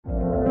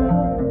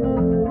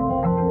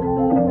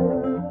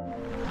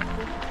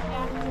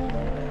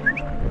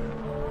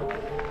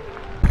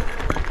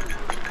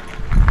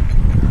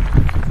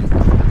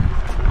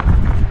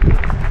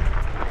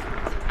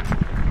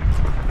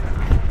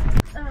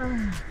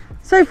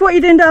So what are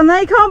you doing down there?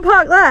 You can't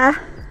park there.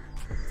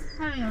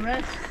 Having a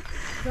rest.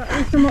 At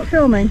least I'm not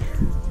filming.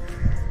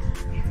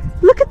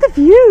 Look at the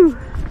view.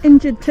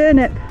 Injured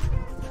turnip.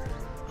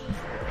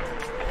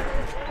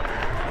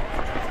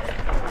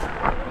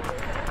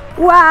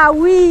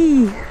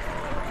 Wowee!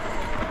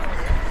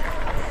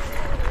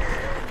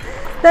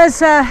 There's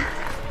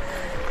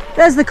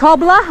the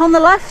Cobbler on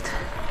the left.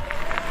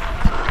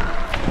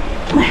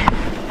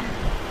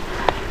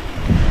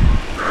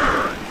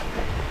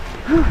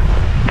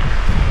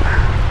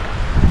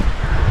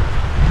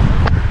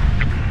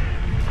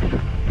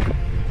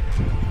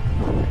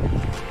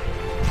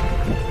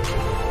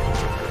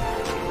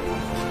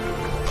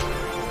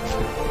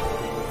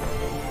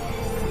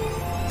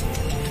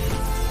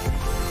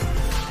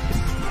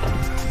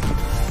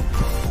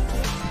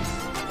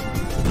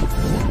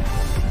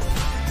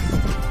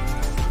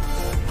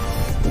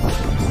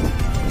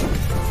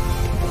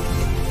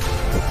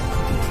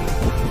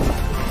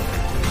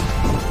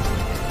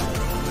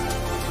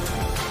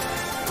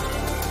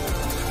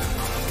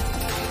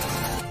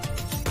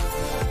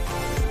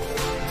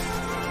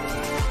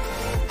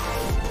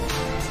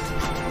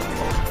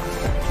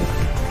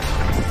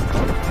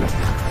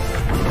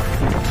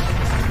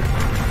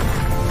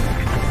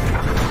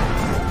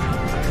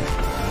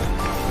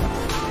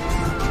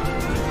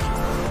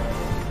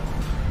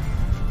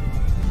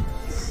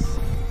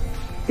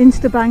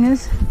 Insta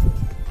bangers.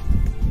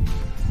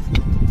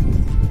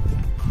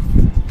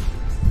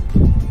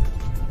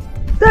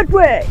 That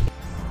way.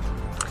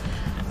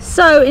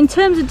 So in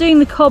terms of doing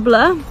the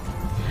Cobbler,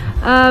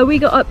 we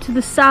got up to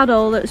the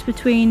saddle that was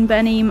between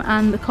Benim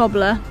and the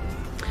Cobbler,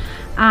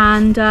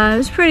 and it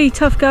was pretty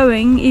tough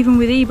going even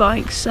with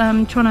e-bikes.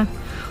 Trying to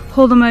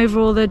haul them over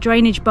all the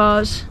drainage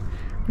bars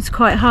was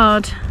quite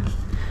hard.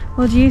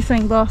 What do you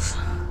think, boss?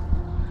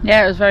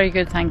 Yeah, it was very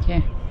good, thank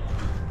you.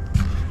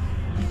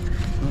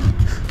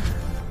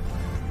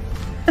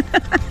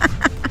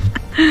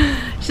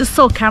 She's just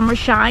so camera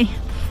shy.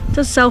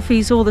 Does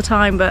selfies all the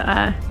time, but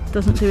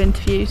doesn't do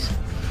interviews.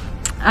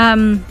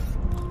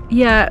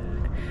 Yeah,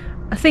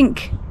 I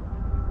think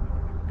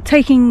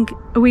taking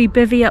a wee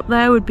bivvy up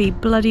there would be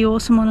bloody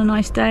awesome on a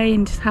nice day,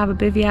 and just have a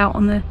bivvy out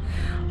on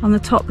the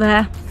top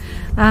there.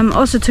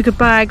 Also took a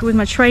bag with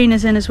my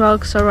trainers in as well,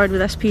 because I ride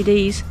with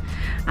SPDs,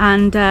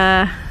 and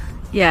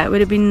yeah, it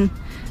would have been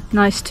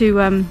nice to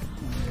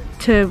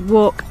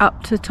walk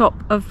up to the top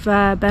of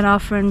Ben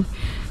Arthur and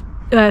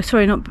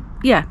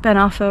Ben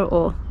Arthur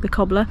or the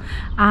Cobbler,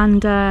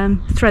 and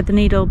thread the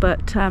needle,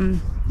 but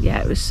yeah,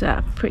 it was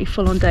a pretty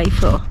full-on day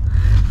for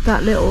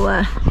that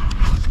little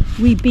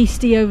wee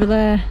beastie over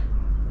there.